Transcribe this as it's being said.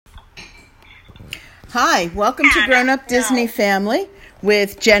Hi, welcome to Grown Up Disney Family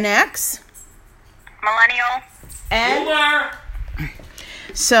with Gen X. Millennial. And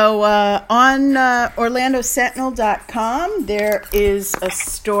so on OrlandoSentinel.com, there is a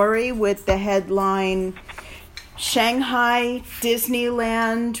story with the headline, Shanghai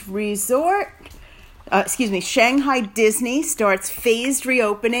Disneyland Resort. Shanghai Disney starts phased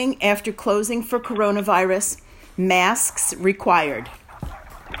reopening after closing for coronavirus. Masks required.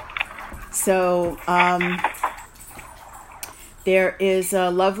 So there is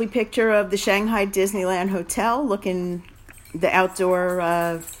a lovely picture of the Shanghai Disneyland Hotel, looking kind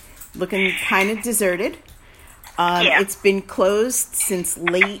of deserted. It's been closed since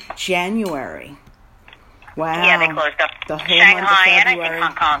late January. Wow. Yeah, they closed up the whole Shanghai month of February. And I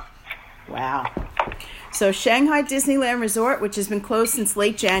think Hong Kong. Wow. So Shanghai Disneyland Resort, which has been closed since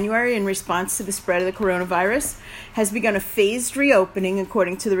late January in response to the spread of the coronavirus, has begun a phased reopening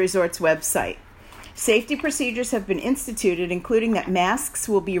according to the resort's website. Safety procedures have been instituted, including that masks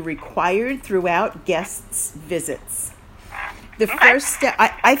will be required throughout guests' visits. The first step,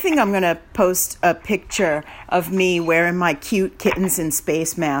 I think I'm going to post a picture of me wearing my cute Kittens in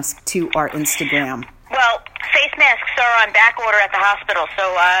Space mask to our Instagram. Well, face masks are on back order at the hospital,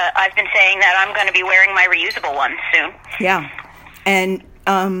 so I've been saying that I'm going to be wearing my reusable ones soon. Yeah, and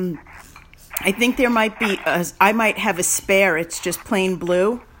I think there might be, I might have a spare, it's just plain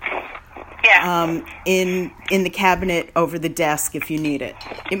blue. Yeah. In the cabinet over the desk if you need it.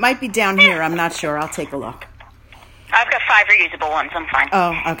 It might be down here, I'm not sure, I'll take a look. I've got 5 reusable ones, I'm fine.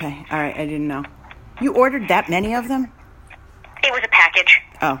 Oh, okay, all right, I didn't know. You ordered that many of them? It was a package.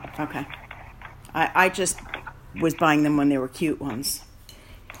 Oh, okay. I just was buying them when they were cute ones.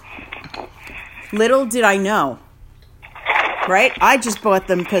 Little did I know, right? I just bought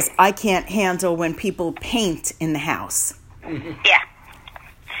them because I can't handle when people paint in the house. Yeah.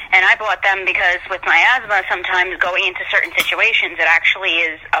 And I bought them because with my asthma, sometimes going into certain situations, it actually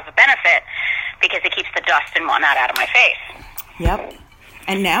is of a benefit because it keeps the dust and whatnot out of my face. Yep.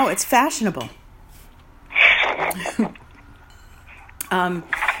 And now it's fashionable.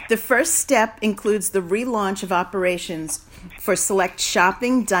 The first step includes the relaunch of operations for select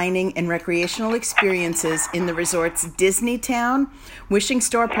shopping, dining, and recreational experiences in the resort's Disneytown, Wishing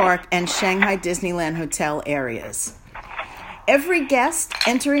Star Park, and Shanghai Disneyland Hotel areas. Every guest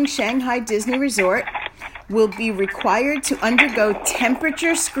entering Shanghai Disney Resort will be required to undergo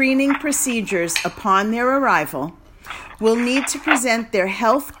temperature screening procedures upon their arrival, will need to present their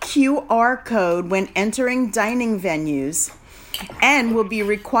health QR code when entering dining venues, and will be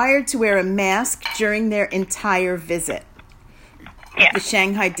required to wear a mask during their entire visit. Yeah. The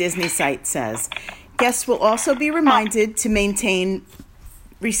Shanghai Disney site says. Guests will also be reminded to maintain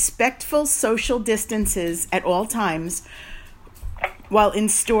respectful social distances at all times while in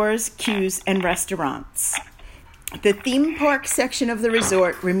stores, queues, and restaurants. The theme park section of the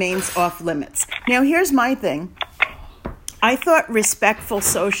resort remains off limits. Now, here's my thing. I thought respectful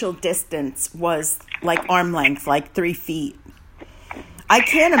social distance was like arm length, like 3 feet. I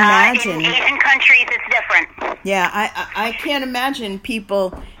can't imagine. In Asian countries, it's different. Yeah, I can't imagine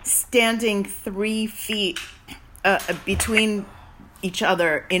people standing 3 feet between each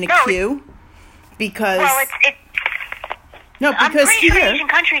other in a queue because. Well, it's no, because I'm pretty here. sure in Asian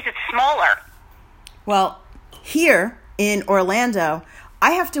countries it's smaller. Well, here in Orlando,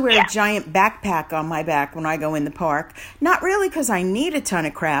 I have to wear a giant backpack on my back when I go in the park. Not really because I need a ton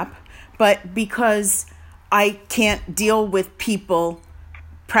of crap, but because I can't deal with people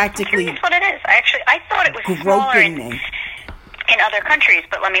practically. That's what it is. I thought it was smaller in other countries,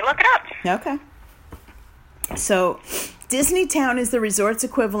 but let me look it up. Okay. So, Disneytown is the resort's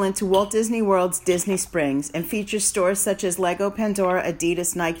equivalent to Walt Disney World's Disney Springs and features stores such as Lego, Pandora,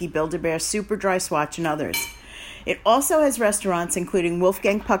 Adidas, Nike, Build-A-Bear, Superdry, Swatch, and others. It also has restaurants including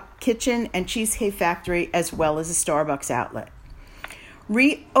Wolfgang Puck Kitchen and Cheesecake Factory, as well as a Starbucks outlet.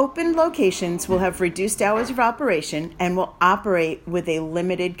 Reopened locations will have reduced hours of operation and will operate with a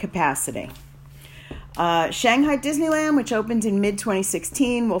limited capacity. Shanghai Disneyland, which opened in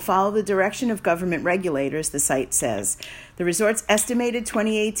mid-2016, will follow the direction of government regulators, the site says. The resort's estimated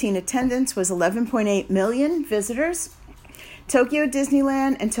 2018 attendance was 11.8 million visitors. Tokyo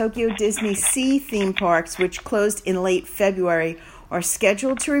Disneyland and Tokyo Disney Sea theme parks, which closed in late February, are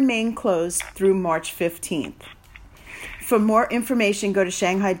scheduled to remain closed through March 15th. For more information, go to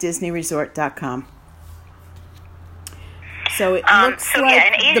ShanghaiDisneyResort.com. So it looks like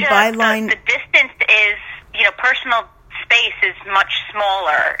in Asia, the byline. The distance is, personal space is much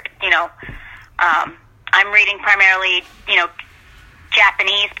smaller. I'm reading primarily,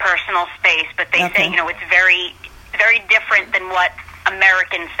 Japanese personal space, but they say, it's very, very different than what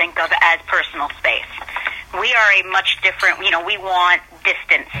Americans think of as personal space. We are a much different, we want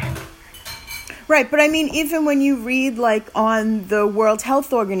distance. Right, but I mean, even when you read, like, on the World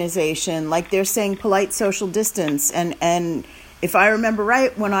Health Organization, like, they're saying polite social distance, and if I remember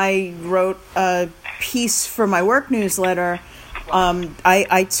right, when I wrote a piece for my work newsletter,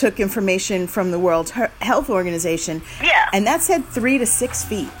 I took information from the World Health Organization, and that said 3 to 6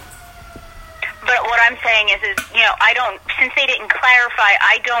 feet. But what I'm saying is since they didn't clarify,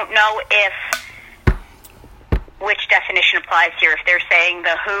 I don't know which definition applies here, if they're saying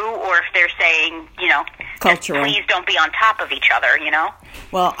the WHO or if they're saying, cultural. Please don't be on top of each other,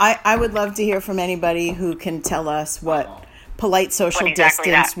 Well, I would love to hear from anybody who can tell us what polite social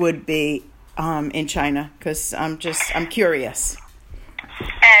distance would be in China, because I'm curious.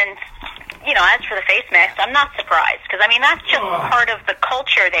 And, as for the face mask, I'm not surprised, because, that's just part of the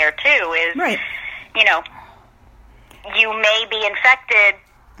culture there, too, is, right. You may be infected,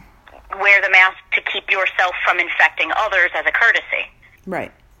 wear the mask to keep yourself from infecting others as a courtesy.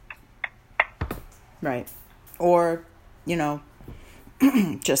 Right. Right. Or,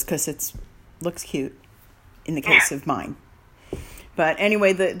 just because it looks cute in the case of mine. But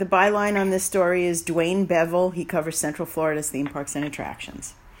anyway, the byline on this story is Dwayne Bevel. He covers Central Florida's theme parks and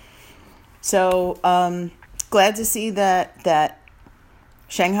attractions. So, glad to see that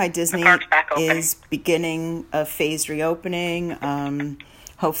Shanghai Disney is beginning a phased reopening.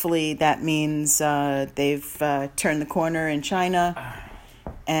 Hopefully that means they've turned the corner in China.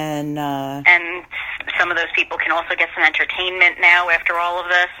 And some of those people can also get some entertainment now after all of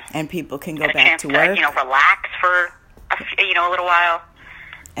this. And people can go back to work. Relax for a little while.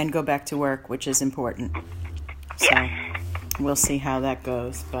 And go back to work, which is important. Yeah. So we'll see how that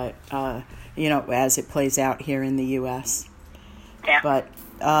goes. But, as it plays out here in the U.S. Yeah. But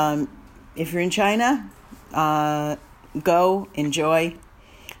if you're in China, go, enjoy.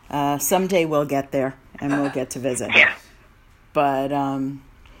 Someday we'll get there and we'll get to visit. Yeah. But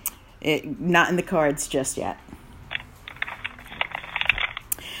not in the cards just yet.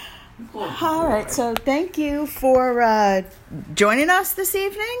 All right, so thank you for joining us this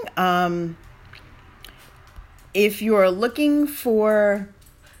evening. If you're looking for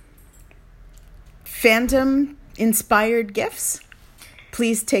fandom-inspired gifts,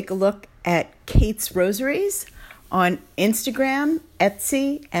 please take a look at Kate's Rosaries on Instagram,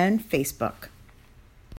 Etsy, and Facebook.